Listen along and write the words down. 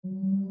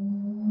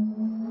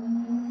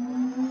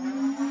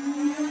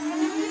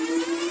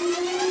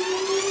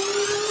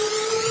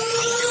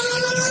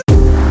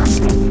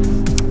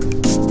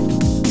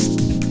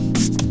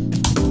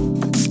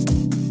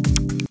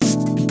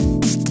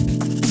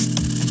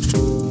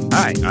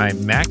Hi,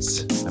 I'm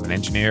Max. I'm an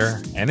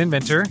engineer and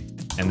inventor,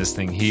 and this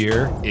thing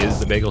here is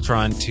the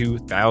Bageltron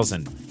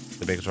 2000.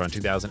 The Bageltron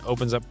 2000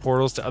 opens up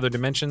portals to other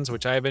dimensions,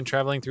 which I have been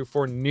traveling through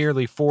for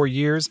nearly 4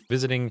 years,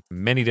 visiting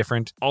many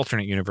different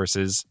alternate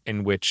universes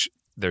in which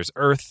there's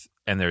Earth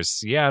and there's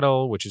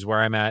Seattle, which is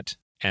where I'm at,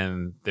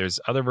 and there's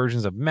other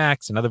versions of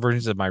Max and other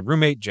versions of my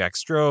roommate, Jack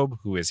Strobe,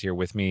 who is here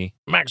with me.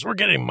 Max, we're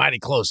getting mighty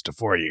close to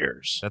 4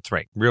 years. That's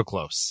right, real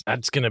close.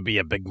 That's going to be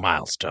a big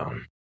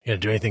milestone. You going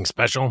to do anything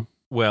special?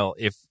 Well,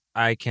 if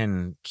I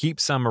can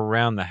keep some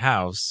around the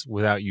house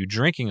without you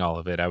drinking all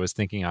of it, I was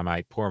thinking I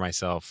might pour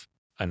myself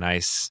a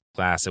nice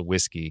glass of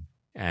whiskey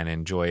and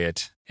enjoy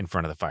it in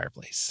front of the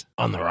fireplace.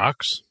 On the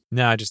rocks?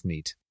 No, just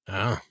neat.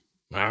 Oh,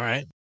 all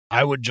right.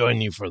 I would join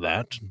you for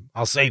that.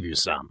 I'll save you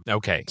some.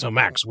 Okay. So,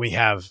 Max, we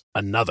have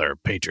another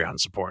Patreon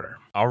supporter.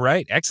 All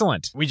right.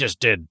 Excellent. We just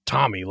did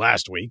Tommy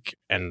last week,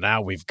 and now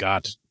we've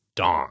got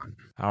Don.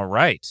 All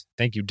right.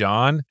 Thank you,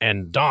 Don.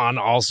 And Don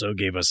also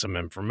gave us some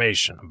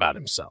information about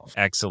himself.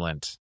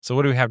 Excellent. So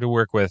what do we have to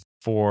work with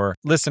for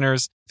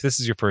listeners? If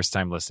this is your first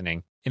time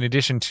listening, in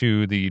addition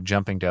to the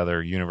jumping to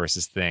other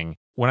universes thing,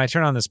 when I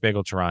turn on this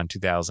Bageltron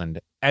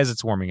 2000, as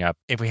it's warming up,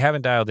 if we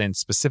haven't dialed in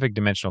specific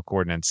dimensional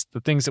coordinates, the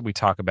things that we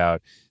talk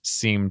about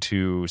seem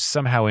to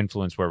somehow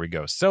influence where we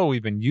go. So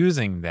we've been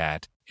using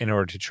that in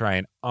order to try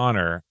and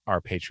honor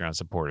our Patreon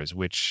supporters,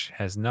 which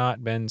has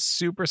not been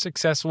super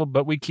successful,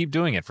 but we keep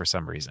doing it for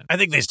some reason. I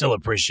think they still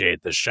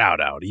appreciate the shout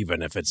out,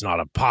 even if it's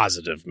not a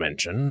positive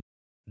mention.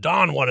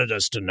 Don wanted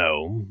us to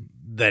know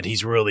that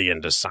he's really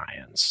into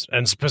science,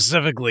 and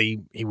specifically,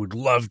 he would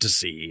love to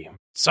see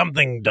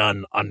something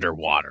done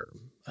underwater,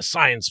 a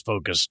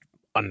science-focused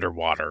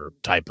underwater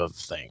type of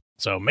thing.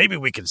 So maybe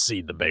we could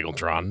seed the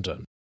Bageltron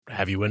to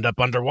have you end up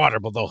underwater,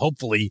 but though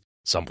hopefully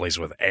someplace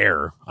with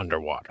air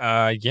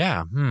underwater.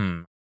 Yeah.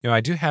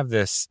 I do have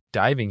this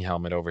diving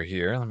helmet over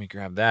here. Let me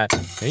grab that.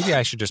 Maybe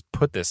I should just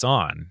put this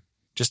on,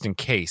 just in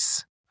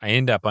case I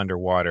end up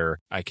underwater.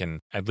 I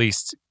can at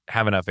least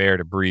have enough air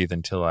to breathe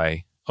until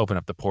I open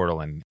up the portal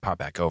and pop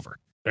back over.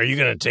 Are you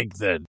going to take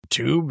the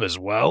tube as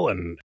well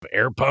and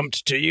air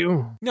pumped to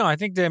you? No, I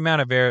think the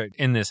amount of air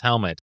in this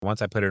helmet,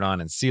 once I put it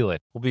on and seal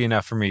it, will be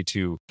enough for me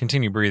to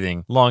continue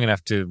breathing long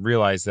enough to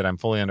realize that I'm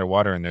fully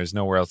underwater and there's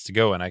nowhere else to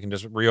go, and I can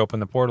just reopen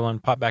the portal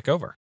and pop back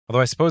over.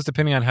 Although I suppose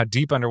depending on how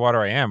deep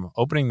underwater I am,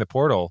 opening the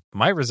portal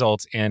might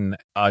result in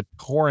a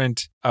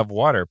torrent of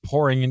water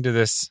pouring into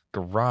this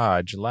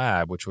garage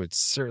lab, which would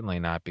certainly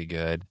not be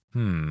good.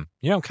 I'm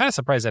kind of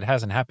surprised that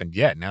hasn't happened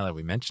yet now that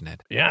we mention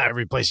it. Yeah,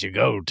 every place you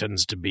go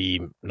tends to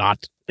be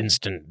not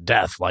instant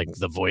death like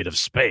the void of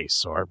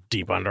space or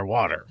deep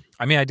underwater.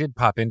 I mean, I did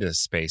pop into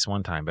space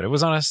one time, but it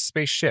was on a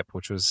spaceship,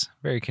 which was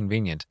very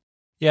convenient.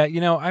 Yeah,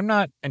 I'm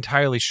not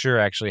entirely sure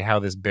actually how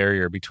this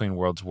barrier between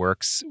worlds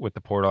works with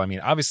the portal. I mean,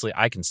 obviously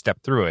I can step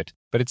through it,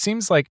 but it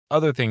seems like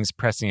other things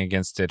pressing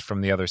against it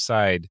from the other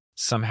side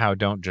somehow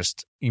don't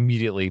just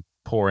immediately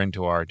pour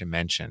into our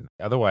dimension.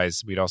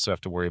 Otherwise, we'd also have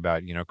to worry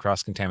about,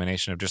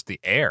 cross-contamination of just the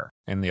air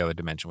in the other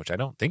dimension, which I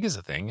don't think is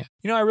a thing.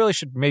 I really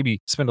should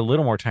maybe spend a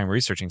little more time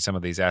researching some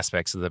of these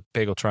aspects of the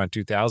Bageltron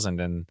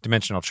 2000 and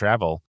dimensional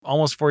travel.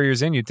 Almost 4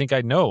 years in, you'd think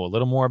I'd know a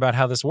little more about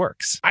how this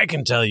works. I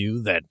can tell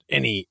you that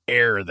any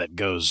air that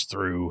goes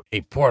through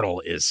a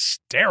portal is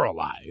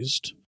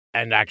sterilized.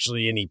 And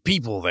actually, any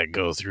people that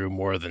go through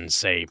more than,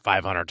 say,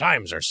 500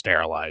 times are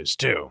sterilized,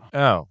 too.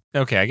 Oh,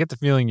 okay. I get the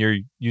feeling you're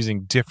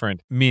using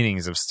different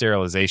meanings of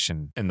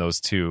sterilization in those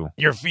two.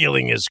 Your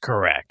feeling is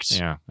correct.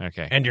 Yeah,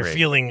 okay. And your great.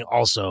 feeling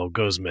also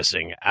goes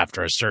missing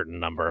after a certain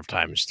number of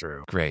times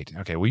through. Great.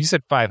 Okay. Well, you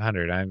said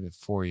 500. I'm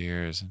 4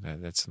 years.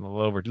 That's a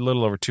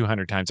little over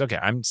 200 times. Okay.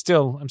 I'm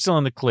still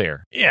in the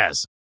clear.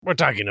 Yes. We're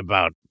talking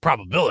about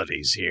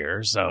probabilities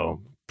here,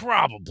 so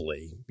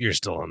probably you're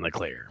still in the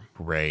clear.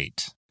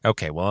 Great.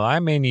 Okay, well, I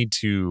may need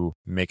to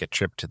make a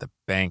trip to the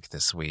bank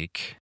this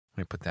week.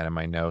 Let me put that in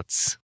my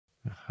notes.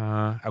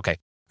 Okay.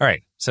 All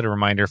right. Set a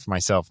reminder for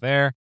myself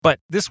there. But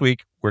this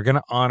week, we're going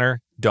to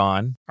honor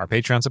Dawn, our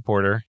Patreon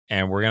supporter,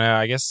 and we're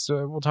going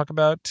to, we'll talk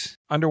about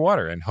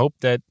underwater and hope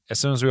that as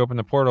soon as we open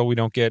the portal, we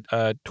don't get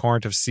a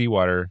torrent of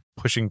seawater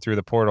pushing through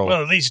the portal.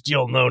 Well, at least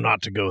you'll know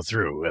not to go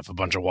through if a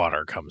bunch of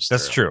water comes through.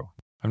 That's true.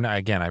 I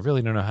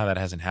really don't know how that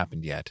hasn't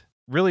happened yet.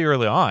 Really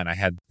early on, I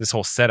had this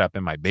whole setup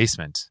in my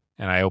basement.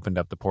 And I opened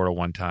up the portal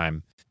one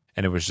time,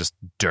 and it was just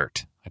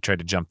dirt. I tried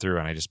to jump through,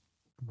 and I just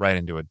right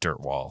into a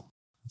dirt wall.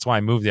 That's why I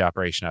moved the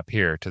operation up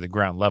here to the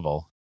ground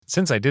level.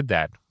 Since I did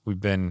that, we've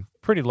been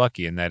pretty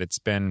lucky in that it's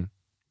been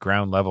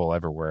ground level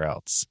everywhere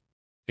else.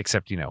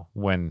 Except,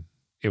 when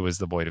it was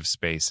the void of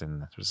space,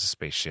 and there was a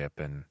spaceship.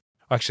 And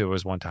actually, there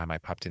was one time I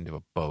popped into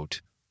a boat.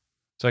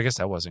 So I guess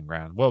that wasn't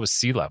ground. Well, it was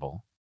sea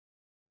level.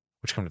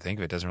 Which, come to think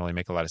of it, doesn't really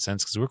make a lot of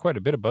sense because we're quite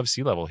a bit above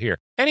sea level here.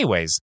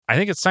 Anyways, I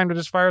think it's time to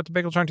just fire out the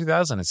Bageltron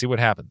 2000 and see what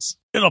happens.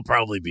 It'll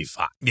probably be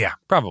fine. Yeah,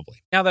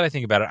 probably. Now that I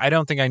think about it, I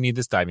don't think I need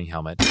this diving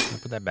helmet. I'll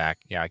put that back.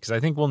 Yeah, because I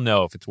think we'll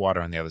know if it's water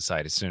on the other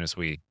side as soon as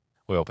we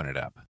open it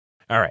up.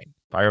 All right,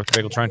 fire up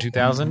the Bageltron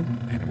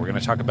 2000, and we're going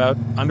to talk about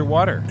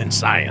underwater. And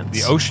science.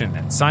 The ocean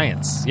and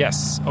science.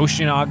 Yes,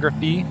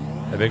 oceanography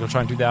The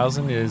Vageltron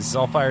 2000 is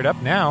all fired up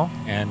now,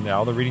 and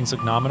all the readings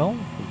look nominal.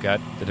 We've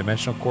got the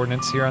dimensional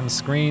coordinates here on the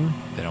screen.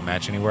 They don't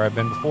match anywhere I've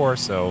been before,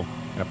 so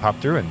I'm going to pop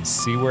through and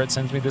see where it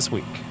sends me this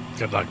week.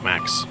 Good luck,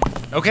 Max.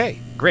 Okay,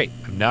 great.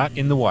 I'm not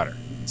in the water.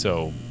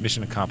 So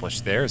mission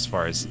accomplished there as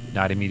far as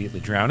not immediately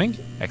drowning.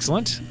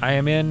 Excellent. I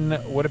am in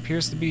what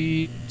appears to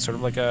be sort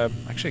of like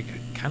actually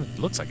it kind of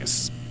looks like a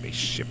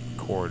spaceship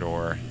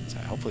corridor. So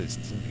hopefully this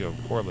doesn't go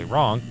horribly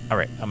wrong. All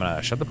right, I'm going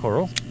to shut the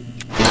portal.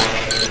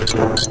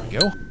 There we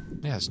go.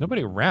 Yeah, there's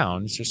nobody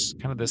around. It's just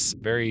kind of this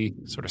very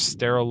sort of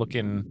sterile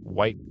looking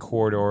white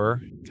corridor,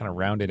 kind of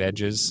rounded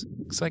edges.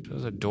 Looks like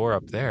there's a door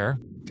up there.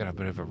 Got a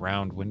bit of a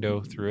round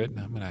window through it.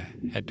 I'm going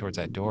to head towards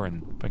that door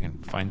and if I can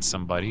find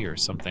somebody or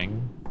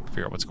something,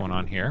 figure out what's going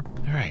on here.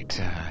 All right,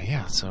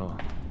 so,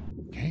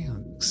 okay,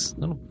 looks a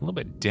little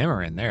bit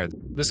dimmer in there.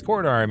 This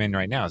corridor I'm in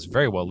right now is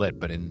very well lit,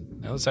 but in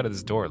the other side of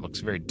this door, it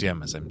looks very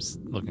dim as I'm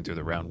looking through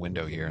the round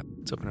window here.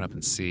 Let's open it up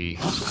and see.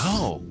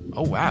 Oh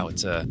wow,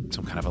 it's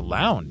some kind of a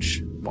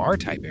lounge, bar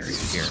type area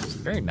here.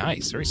 Very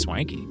nice, very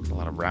swanky. A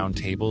lot of round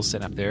tables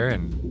sitting up there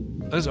and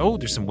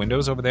there's some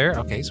windows over there.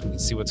 Okay, so we can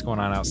see what's going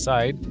on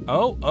outside.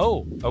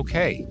 Oh,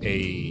 okay.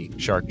 A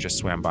shark just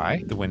swam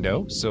by the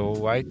window,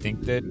 so I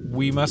think that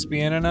we must be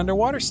in an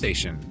underwater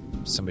station.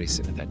 Somebody's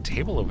sitting at that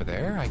table over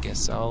there. I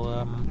guess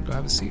I'll go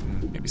have a seat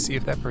and maybe see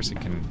if that person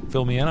can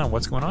fill me in on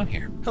what's going on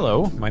here.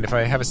 Hello, mind if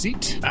I have a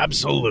seat?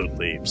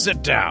 Absolutely.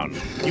 Sit down.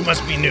 You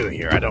must be new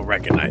here. I don't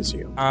recognize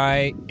you.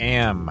 I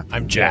am.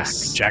 I'm Jack.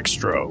 Yes. Jack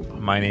Strobe.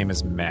 My name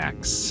is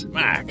Max.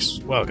 Max,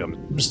 welcome.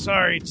 I'm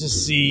sorry to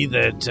see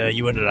that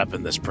you ended up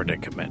in this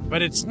predicament,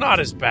 but it's not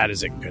as bad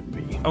as it could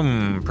be.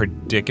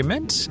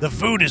 Predicament? The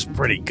food is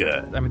pretty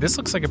good. I mean, this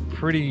looks like a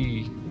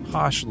pretty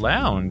posh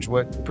lounge.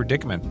 What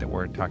predicament that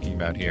we're talking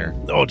about here?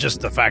 Oh,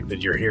 just the fact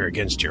that you're here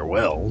against your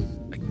will.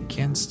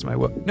 Against my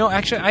will? No,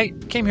 actually, I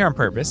came here on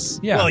purpose.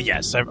 Yeah. Well,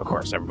 yes, of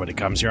course, everybody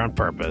comes here on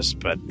purpose,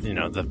 but,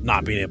 the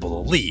not being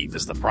able to leave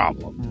is the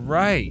problem.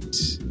 Right.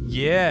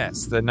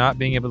 Yes, the not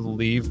being able to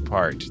leave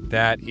part.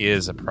 That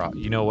is a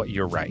problem. You know what?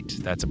 You're right.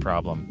 That's a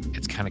problem.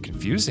 It's kind of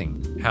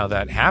confusing how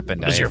that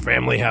happened. Does your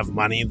family have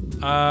money?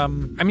 I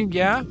mean,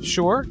 yeah,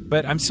 sure.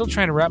 But I'm still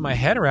trying to wrap my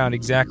head around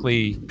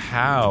exactly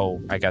how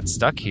I got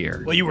stuck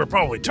here. Well, you were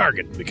probably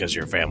targeted because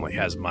your family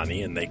has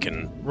money and they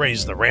can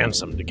raise the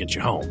ransom to get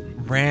you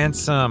home.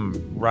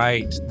 Ransom.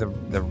 Right.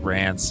 The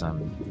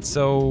ransom.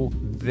 So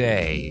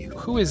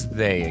who is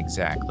they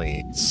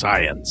exactly?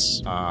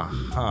 Science.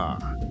 Uh-huh.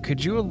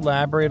 Could you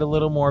elaborate a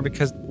little more?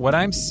 Because what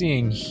I'm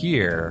seeing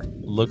here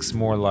looks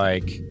more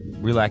like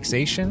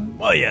relaxation.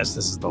 Well, yes,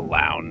 this is the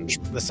lounge.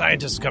 The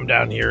scientists come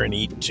down here and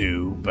eat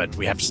too, but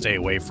we have to stay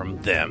away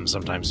from them.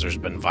 Sometimes there's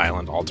been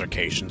violent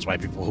altercations by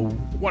people who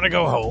want to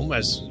go home,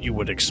 as you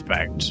would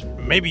expect.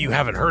 Maybe you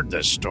haven't heard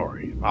this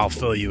story. I'll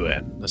fill you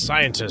in. The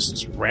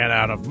scientists ran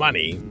out of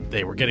money.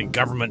 They were getting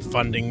government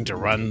funding to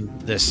run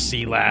this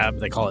C-Lab.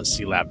 They call it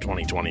C-Lab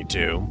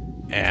 2022.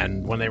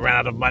 And when they ran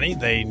out of money,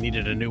 they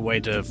needed a new way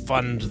to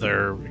fund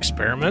their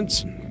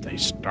experiments. They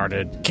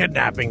started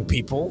kidnapping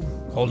people,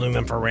 holding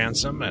them for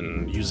ransom,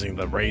 and using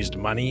the raised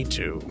money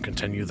to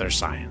continue their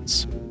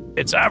science.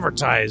 It's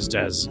advertised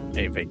as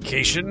a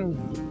vacation,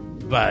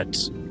 but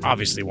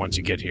obviously once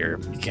you get here,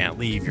 you can't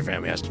leave. Your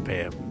family has to pay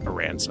a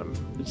ransom,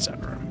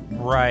 etc.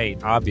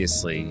 Right,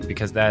 obviously,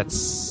 because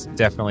that's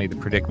definitely the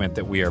predicament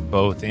that we are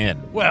both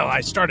in. Well,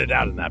 I started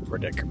out in that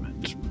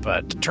predicament,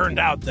 but it turned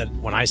out that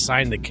when I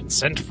signed the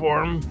consent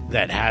form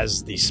that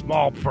has the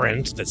small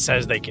print that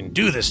says they can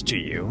do this to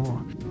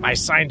you, I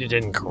signed it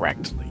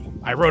incorrectly.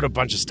 I wrote a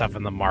bunch of stuff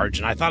in the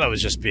margin. I thought I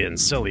was just being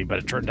silly, but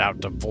it turned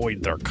out to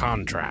void their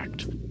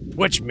contract,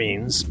 which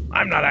means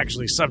I'm not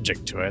actually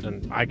subject to it,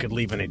 and I could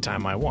leave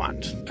anytime I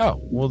want.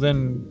 Oh, well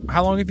then,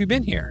 how long have you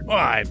been here? Well,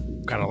 I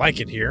kind of like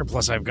it here,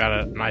 plus I've got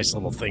a nice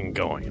little thing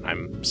going, and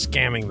I'm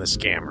scamming the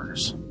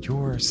scammers.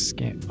 You're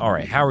All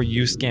right, how are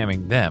you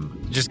scamming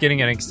them? Just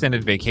getting an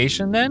extended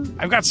vacation then?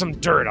 I've got some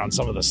dirt on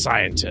some of the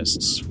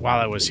scientists while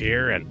I was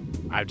here,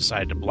 and I've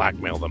decided to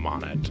blackmail them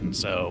on it. And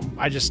so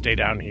I just stay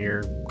down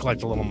here,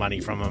 collect a little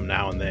money from them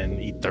now and then,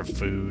 eat their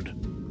food.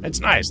 It's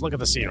nice. Look at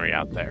the scenery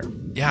out there.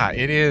 Yeah,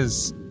 it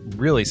is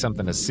really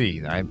something to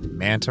see.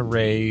 Manta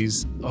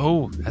rays.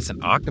 Oh, that's an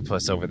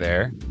octopus over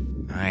there.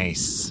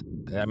 Nice.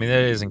 I mean,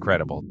 that is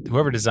incredible.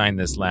 Whoever designed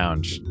this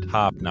lounge,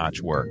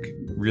 top-notch work.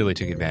 Really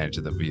took advantage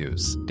of the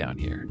views down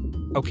here.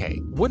 Okay,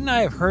 wouldn't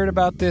I have heard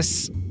about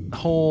this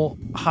whole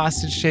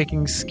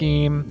hostage-taking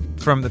scheme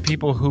from the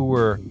people who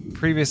were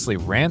previously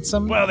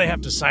ransomed? Well, they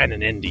have to sign an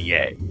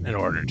NDA in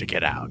order to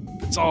get out.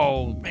 It's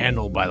all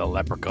handled by the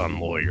leprechaun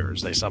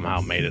lawyers. They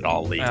somehow made it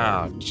all legal.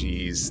 Oh,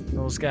 jeez.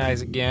 Those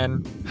guys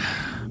again.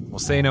 We'll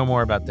say no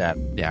more about that.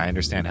 Yeah, I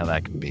understand how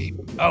that can be.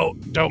 Oh,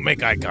 don't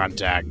make eye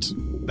contact.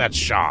 That's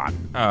Sean.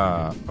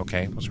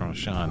 Okay. What's wrong with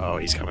Sean? Oh,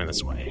 he's coming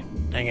this way.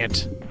 Dang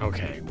it.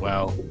 Okay,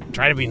 well,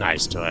 try to be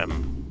nice to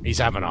him. He's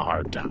having a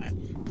hard time.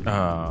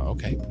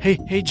 Okay.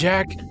 Hey,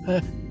 Jack.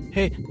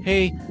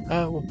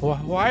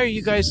 Why are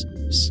you guys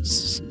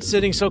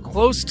sitting so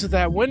close to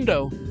that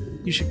window?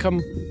 You should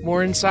come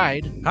more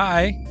inside.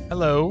 Hi.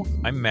 Hello,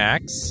 I'm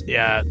Max.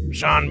 Yeah,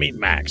 Sean, meet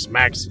Max.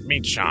 Max,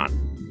 meet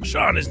Sean.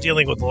 Sean is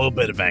dealing with a little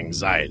bit of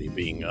anxiety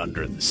being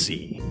under the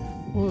sea.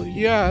 Well,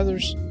 yeah,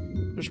 there's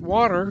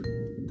water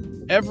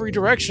every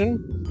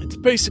direction. It's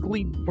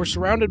basically, we're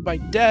surrounded by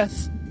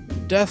death.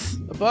 Death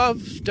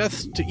above,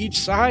 death to each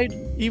side.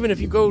 Even if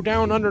you go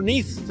down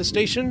underneath the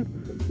station,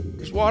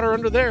 there's water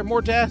under there,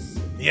 more death.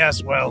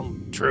 Yes, well,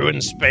 true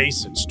in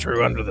space, it's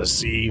true under the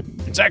sea.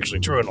 It's actually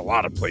true in a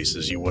lot of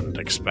places you wouldn't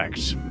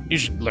expect. You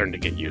should learn to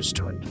get used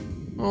to it.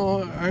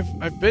 Oh,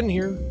 I've been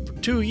here for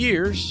 2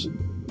 years.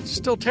 It's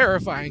still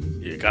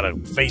terrifying. You gotta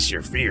face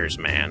your fears,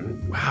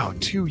 man. Wow,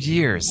 2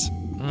 years.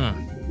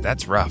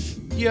 That's rough.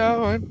 Yeah,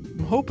 I'm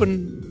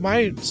hoping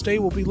my stay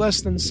will be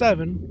less than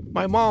 7.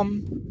 My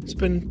mom's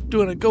been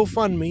doing a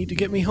GoFundMe to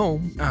get me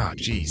home. Oh,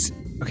 geez.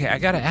 Okay, I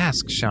gotta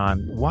ask,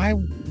 Sean, why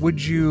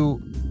would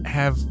you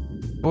have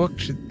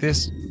booked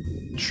this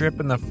trip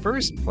in the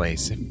first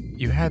place if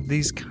you had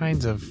these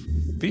kinds of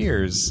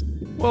fears?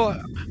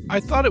 Well, I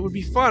thought it would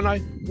be fun.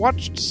 I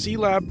watched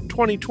C-Lab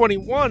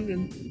 2021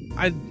 and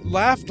I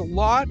laughed a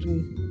lot,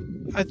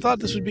 and I thought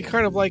this would be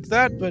kind of like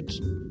that, but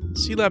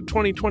C-Lab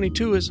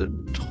 2022 is a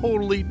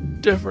totally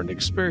different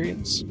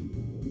experience.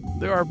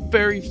 There are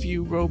very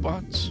few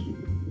robots.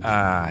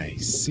 I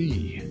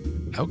see.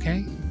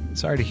 Okay.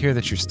 Sorry to hear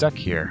that you're stuck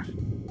here.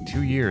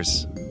 2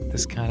 years.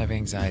 This kind of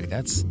anxiety.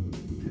 That's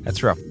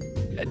rough.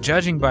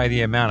 Judging by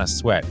the amount of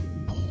sweat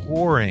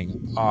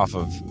pouring off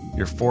of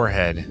your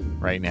forehead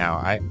right now,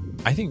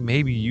 I think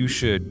maybe you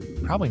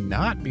should probably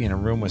not be in a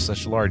room with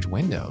such large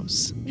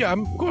windows. Yeah,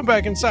 I'm going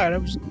back inside. I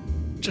was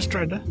just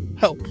trying to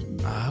help.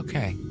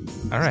 Okay.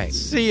 All right.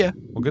 See ya.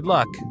 Well, good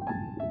luck.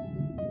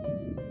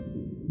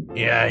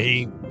 Yeah,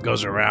 he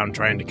goes around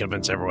trying to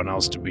convince everyone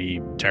else to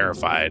be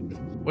terrified,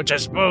 which I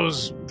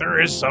suppose there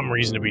is some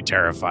reason to be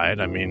terrified.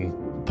 I mean,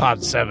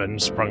 Pod 7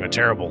 sprung a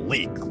terrible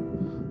leak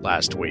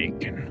last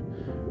week, and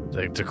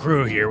the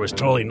crew here was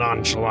totally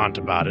nonchalant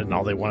about it, and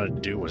all they wanted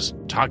to do was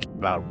talk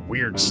about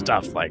weird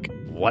stuff like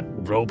what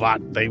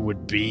robot they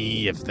would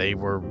be if they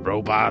were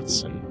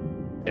robots,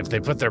 and if they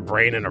put their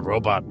brain in a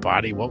robot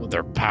body, what would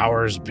their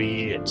powers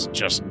be? It's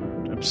just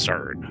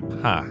absurd.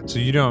 Huh. So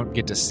you don't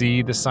get to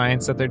see the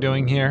science that they're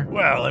doing here?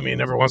 Well, I mean,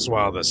 every once in a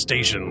while the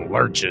station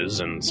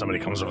lurches and somebody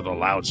comes over the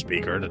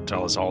loudspeaker to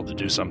tell us all to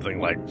do something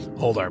like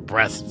hold our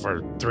breath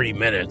for 3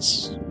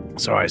 minutes.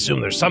 So I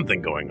assume there's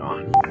something going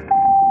on.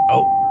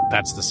 Oh,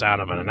 that's the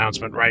sound of an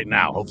announcement right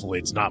now. Hopefully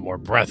it's not more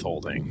breath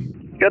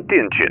holding.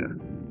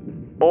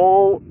 Attention.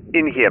 All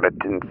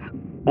inhabitants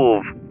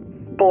of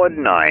Pod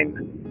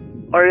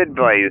 9 are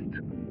advised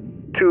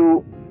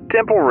to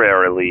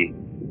temporarily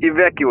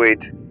evacuate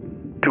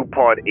to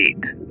Pod 8.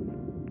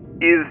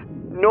 Is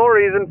no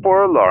reason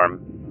for alarm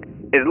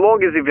as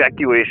long as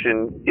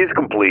evacuation is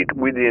complete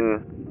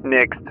within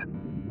next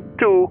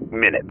 2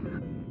 minutes.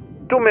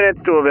 2 minutes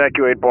to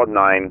evacuate Pod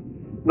 9,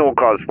 no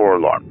cause for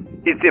alarm.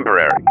 It's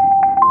temporary.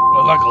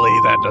 Well, luckily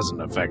that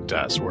doesn't affect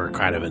us. We're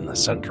kind of in the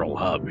central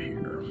hub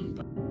here.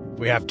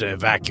 We have to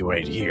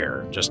evacuate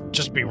here.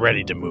 Just be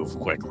ready to move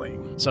quickly.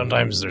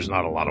 Sometimes there's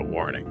not a lot of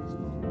warning.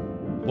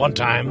 One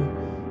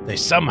time, they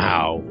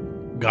somehow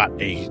got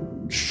a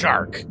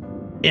shark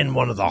in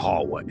one of the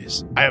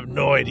hallways. I have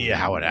no idea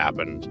how it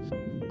happened.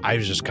 I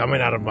was just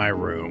coming out of my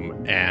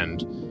room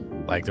and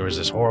there was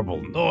this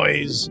horrible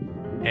noise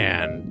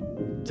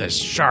and this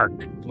shark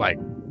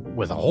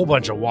with a whole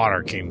bunch of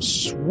water came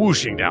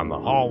swooshing down the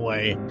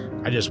hallway.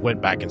 I just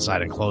went back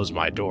inside and closed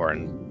my door,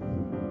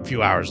 and a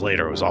few hours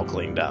later it was all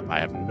cleaned up. I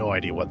have no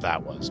idea what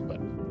that was,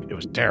 but it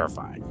was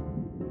terrifying.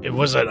 It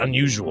was an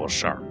unusual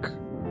shark.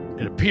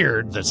 It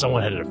appeared that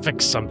someone had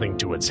affixed something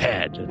to its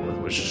head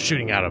and was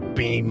shooting out a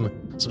beam,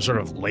 some sort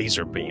of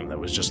laser beam that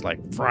was just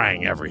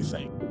frying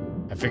everything.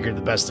 I figured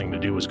the best thing to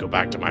do was go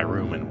back to my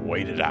room and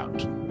wait it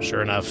out.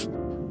 Sure enough,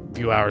 a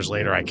few hours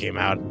later I came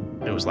out.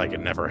 It was like it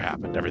never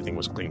happened. Everything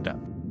was cleaned up.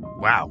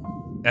 Wow,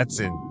 that's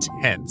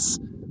intense.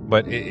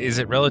 But is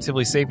it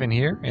relatively safe in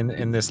here,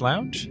 in this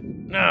lounge?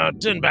 No,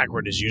 Tin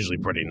Backward is usually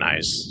pretty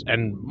nice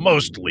and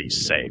mostly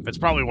safe. It's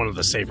probably one of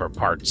the safer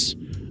parts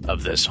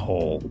of this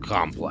whole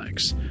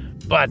complex.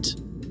 But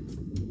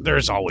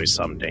there's always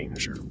some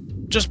danger.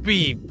 Just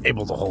be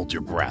able to hold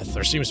your breath.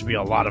 There seems to be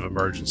a lot of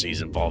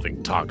emergencies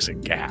involving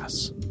toxic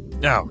gas.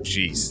 Oh,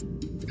 jeez.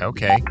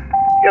 Okay.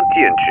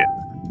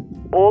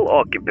 Attention. All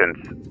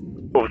occupants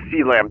of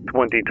C-Lab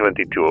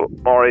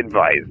 2022 are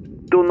advised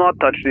do not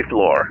touch the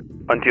floor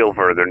until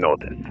further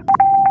notice.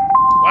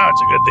 Wow,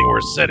 it's a good thing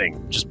we're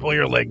sitting. Just pull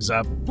your legs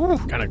up,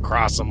 kind of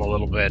cross them a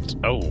little bit.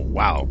 Oh,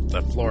 wow,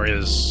 the floor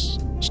is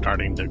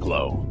starting to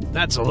glow.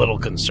 That's a little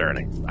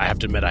concerning. I have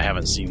to admit I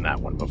haven't seen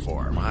that one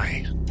before.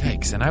 My,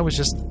 thanks. And I was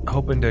just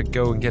hoping to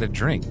go and get a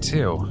drink,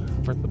 too,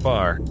 for the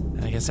bar.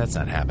 I guess that's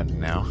not happening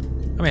now.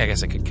 I mean, I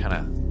guess I could kind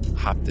of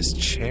hop this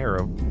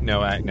chair.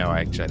 No,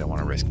 actually, I don't want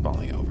to risk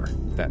falling over.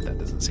 That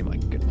doesn't seem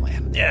like a good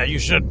plan. Yeah, you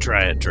should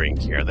try a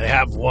drink here. They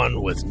have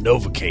one with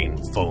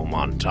Novocaine foam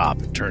on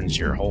top. It turns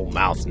your whole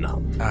mouth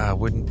numb.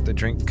 Wouldn't the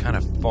drink kind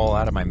of fall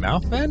out of my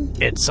mouth then?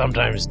 It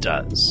sometimes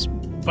does,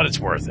 but it's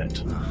worth it.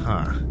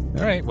 Huh.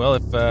 All right, well,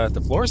 if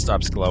the floor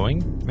stops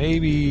glowing,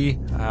 maybe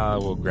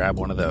we'll grab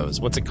one of those.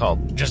 What's it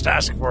called? Just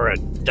ask for a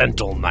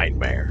dental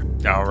nightmare.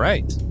 All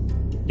right.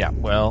 Yeah,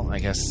 well, I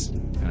guess,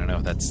 I don't know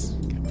if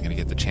I'm going to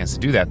get the chance to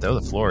do that, though.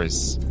 The floor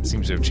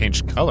seems to have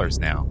changed colors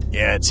now.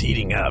 Yeah, it's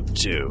heating up,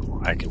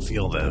 too. I can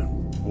feel the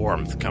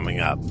warmth coming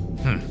up.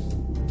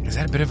 Is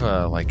that a bit of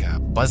a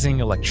buzzing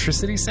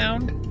electricity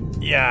sound?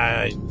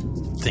 Yeah, I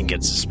think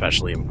it's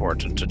especially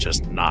important to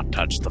just not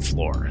touch the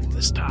floor at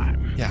this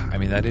time. Yeah, I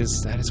mean, that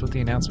is what the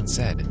announcement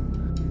said.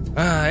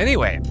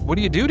 Anyway, what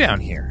do you do down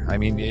here? I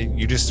mean,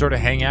 you just sort of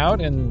hang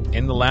out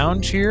in the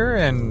lounge here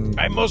and...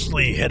 I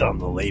mostly hit on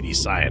the lady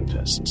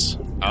scientists.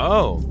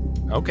 Oh,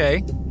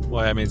 okay.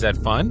 Well, I mean, is that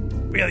fun?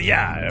 Well,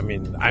 yeah, I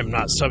mean, I'm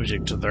not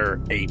subject to their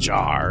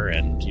HR,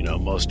 and,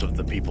 most of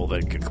the people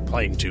that could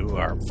complain to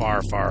are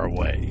far, far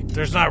away.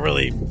 There's not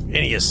really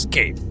any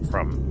escape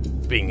from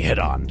being hit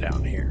on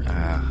down here.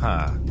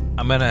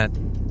 I'm gonna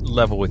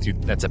level with you.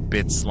 That's a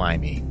bit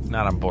slimy.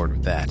 Not on board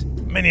with that.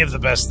 Many of the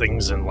best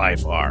things in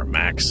life are,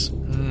 Max.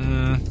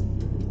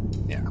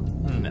 Yeah.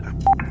 No.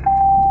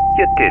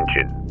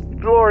 Attention.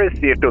 Floor is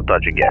safe to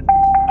touch again.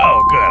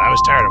 Oh, good. I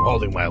was tired of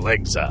holding my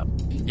legs up.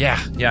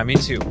 Yeah, me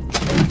too.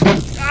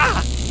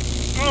 Ah!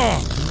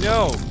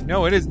 Oh,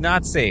 no, it is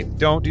not safe.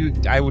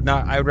 I would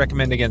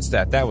recommend against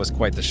that. That was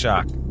quite the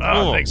shock.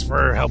 Oh, thanks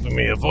for helping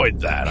me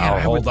avoid that. Man, I'll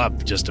hold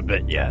up just a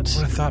bit yet. I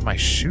would have thought my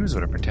shoes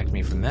would have protected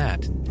me from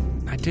that.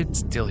 I did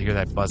still hear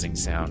that buzzing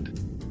sound.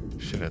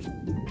 Should have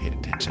paid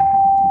attention.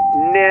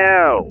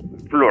 Now,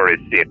 floor is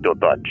safe to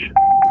touch.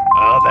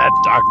 Oh, that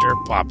Dr.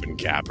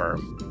 Poppencapper.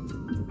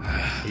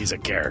 He's a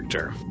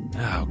character.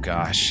 Oh,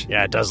 gosh.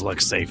 Yeah, it does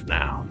look safe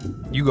now.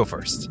 You go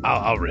first.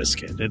 I'll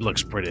risk it. It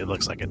looks pretty. It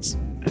looks like it's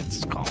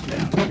calmed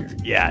down here.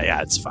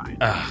 Yeah, it's fine.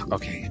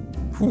 Okay.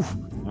 Whew.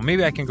 Well,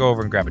 maybe I can go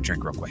over and grab a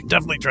drink real quick.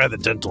 Definitely try the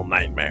dental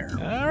nightmare.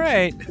 All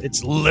right.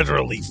 It's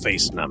literally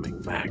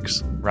face-numbing,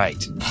 Max.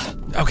 Right.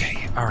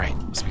 Okay, all right.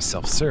 Must be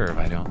self-serve.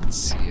 I don't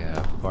see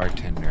a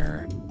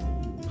bartender.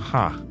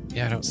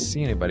 Yeah, I don't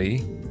see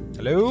anybody.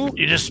 Hello?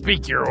 You just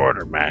speak your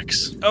order,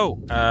 Max. Oh,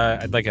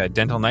 I'd like a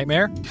dental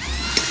nightmare.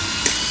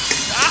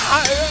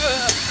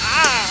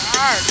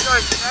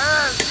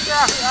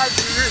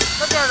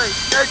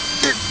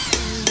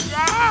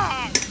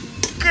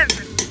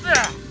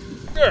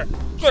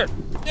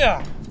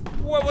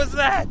 What was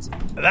that?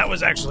 That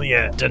was actually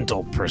a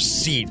dental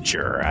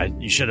procedure.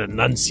 You should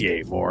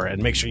enunciate more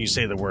and make sure you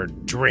say the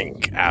word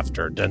drink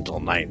after dental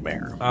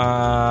nightmare.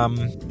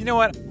 You know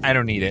what? I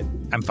don't need it.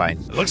 I'm fine.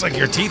 It looks like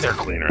your teeth are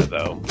cleaner,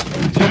 though.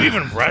 Did you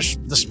even brush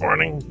this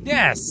morning?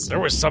 Yes. There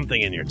was something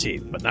in your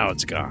teeth, but now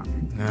it's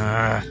gone.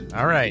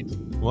 All right.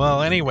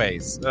 Well,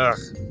 anyways,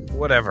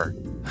 whatever.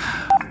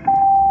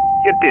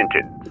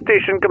 Attention.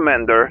 Station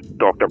Commander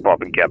Dr.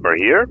 Poppencapper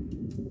here.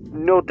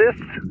 Notice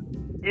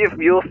if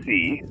you'll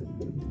see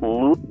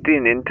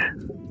Lieutenant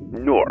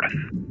North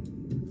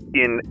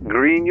in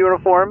green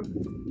uniform,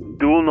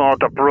 do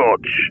not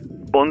approach.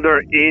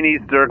 Under any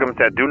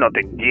circumstance, do not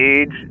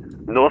engage,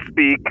 no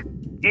speak.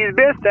 It's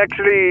best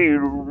actually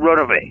run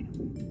away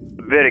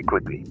very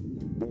quickly.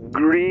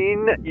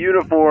 Green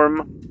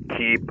uniform,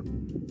 keep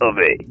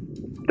away.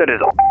 That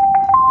is all.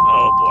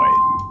 Oh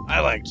boy, I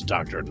liked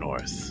Dr.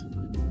 North.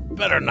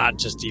 Better not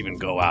just even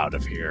go out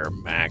of here,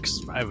 Max.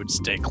 I would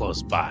stay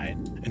close by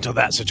until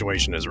that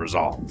situation is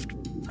resolved.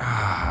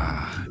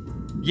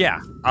 Yeah,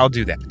 I'll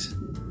do that.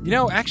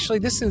 Actually,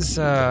 this is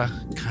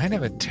kind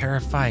of a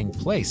terrifying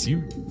place.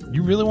 You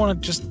really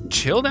want to just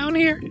chill down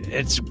here?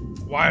 It's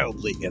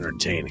wildly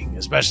entertaining,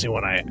 especially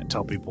when I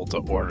tell people to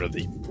order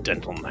the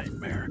dental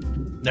nightmare.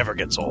 Never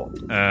gets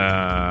old.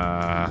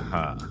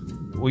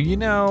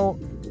 Well,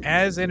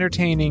 as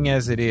entertaining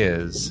as it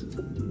is,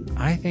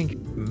 I think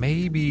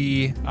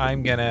maybe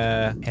I'm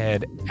gonna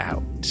head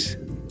out.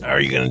 How are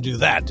you gonna do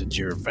that? Did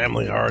your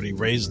family already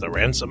raise the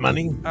ransom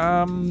money?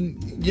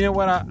 You know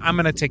what? I'm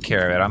gonna take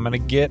care of it. I'm gonna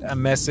get a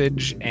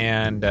message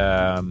and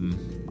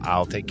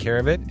I'll take care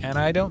of it, and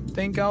I don't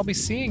think I'll be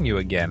seeing you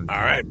again. All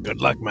right, good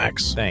luck,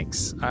 Max.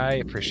 Thanks. I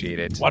appreciate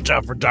it. Watch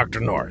out for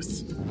Dr.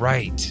 North.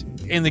 Right.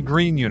 In the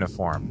green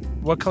uniform.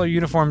 What color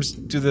uniforms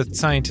do the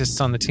scientists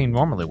on the team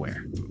normally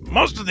wear?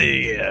 Most of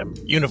the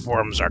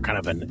uniforms are kind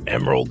of an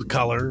emerald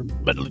color,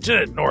 but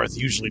Lieutenant North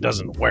usually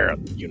doesn't wear a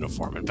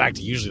uniform. In fact,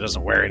 he usually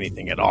doesn't wear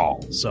anything at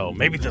all. So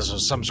maybe this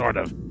was some sort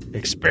of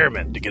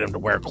experiment to get him to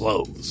wear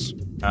clothes.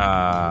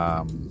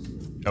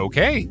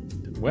 Okay.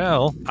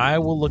 Well, I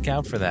will look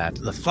out for that.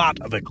 The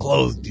thought of a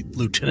clothed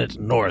Lieutenant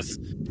North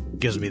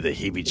gives me the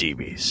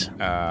heebie-jeebies.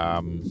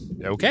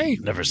 Okay.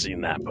 Never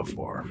seen that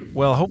before.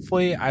 Well,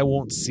 hopefully I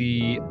won't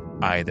see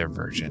either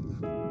version.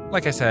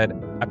 Like I said,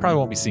 I probably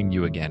won't be seeing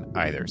you again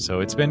either. So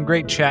it's been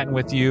great chatting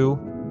with you.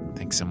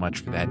 Thanks so much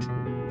for that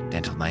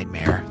dental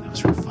nightmare. That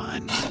was real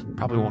fun.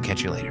 Probably won't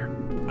catch you later.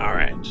 All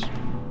right.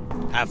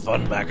 Have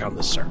fun back on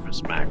the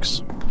surface,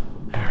 Max.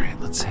 All right,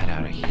 let's head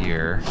out of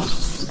here.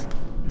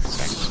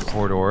 Back to the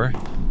corridor.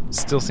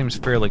 Still seems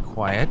fairly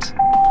quiet.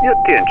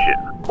 Attention.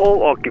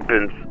 All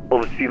occupants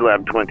of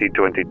C-Lab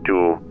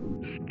 2022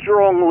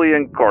 strongly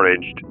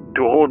encouraged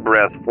to hold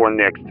breath for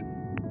next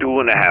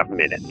 2.5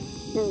 minutes.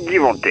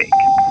 Give or take.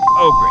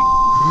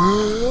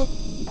 Oh,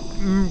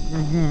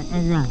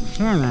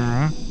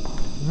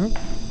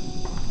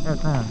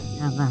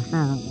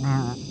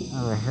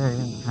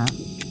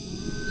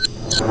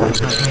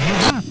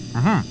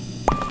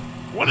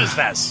 What is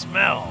that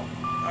smell?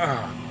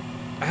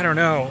 I don't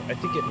know. I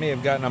think it may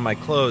have gotten on my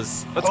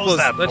clothes. Let's Close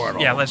that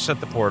portal. Yeah, let's shut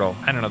the portal.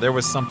 I don't know. There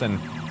was some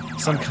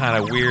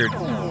kind of weird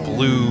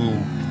blue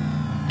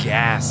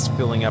gas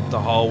filling up the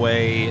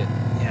hallway.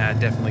 Yeah, it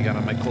definitely got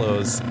on my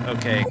clothes.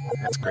 Okay,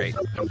 that's great.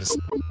 I'm just...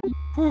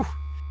 Whew.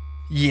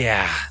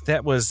 Yeah,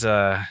 that was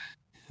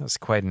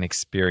quite an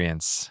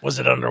experience. Was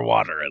it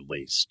underwater, at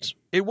least?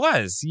 It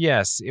was,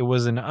 yes. It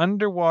was an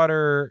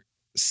underwater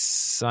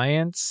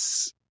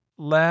science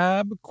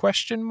lab, ?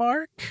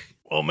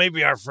 Well,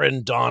 maybe our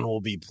friend Don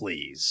will be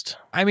pleased.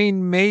 I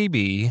mean,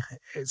 maybe.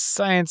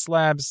 Science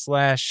lab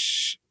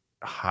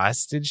 /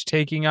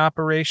 hostage-taking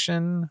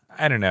operation?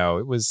 I don't know.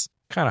 It was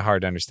kind of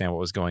hard to understand what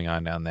was going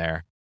on down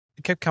there.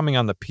 It kept coming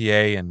on the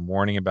PA and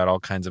warning about all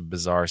kinds of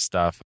bizarre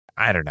stuff.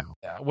 I don't know.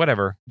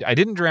 Whatever. I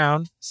didn't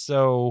drown,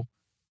 so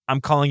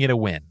I'm calling it a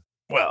win.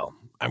 Well,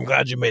 I'm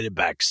glad you made it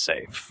back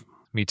safe.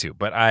 Me too,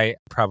 but I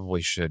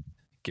probably should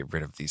get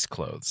rid of these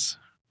clothes,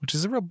 which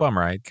is a real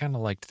bummer. I kind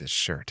of liked this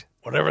shirt.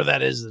 Whatever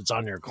that is that's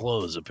on your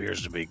clothes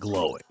appears to be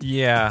glowing.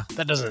 Yeah.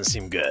 That doesn't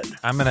seem good.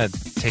 I'm going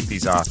to take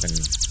these off and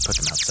put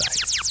them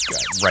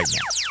outside right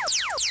now.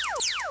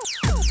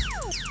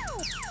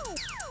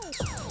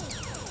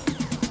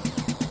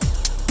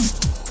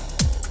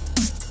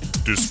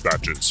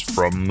 Dispatches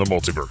from the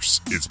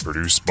Multiverse is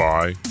produced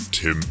by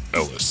Tim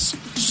Ellis,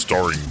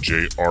 starring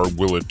J.R.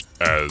 Willett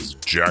as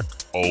Jack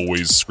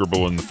Always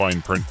Scribble in the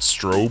Fine Print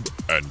Strobe,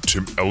 and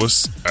Tim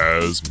Ellis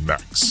as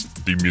Max.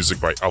 The music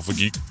by Alpha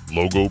Geek,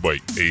 logo by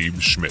Abe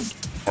Schmidt.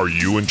 Are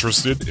you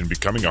interested in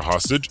becoming a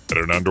hostage at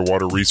an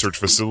underwater research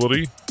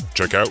facility?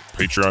 Check out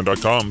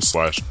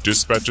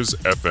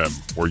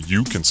patreon.com/dispatchesfm, where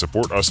you can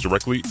support us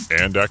directly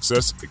and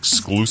access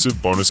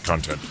exclusive bonus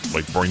content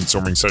like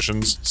brainstorming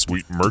sessions,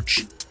 sweet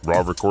merch,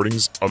 raw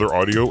recordings, other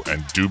audio,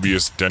 and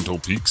dubious dental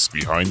peeks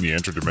behind the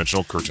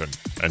interdimensional curtain.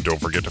 And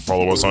don't forget to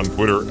follow us on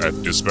Twitter at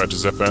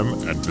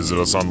DispatchesFM and visit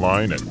us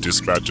online at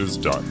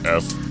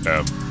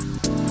dispatches.fm.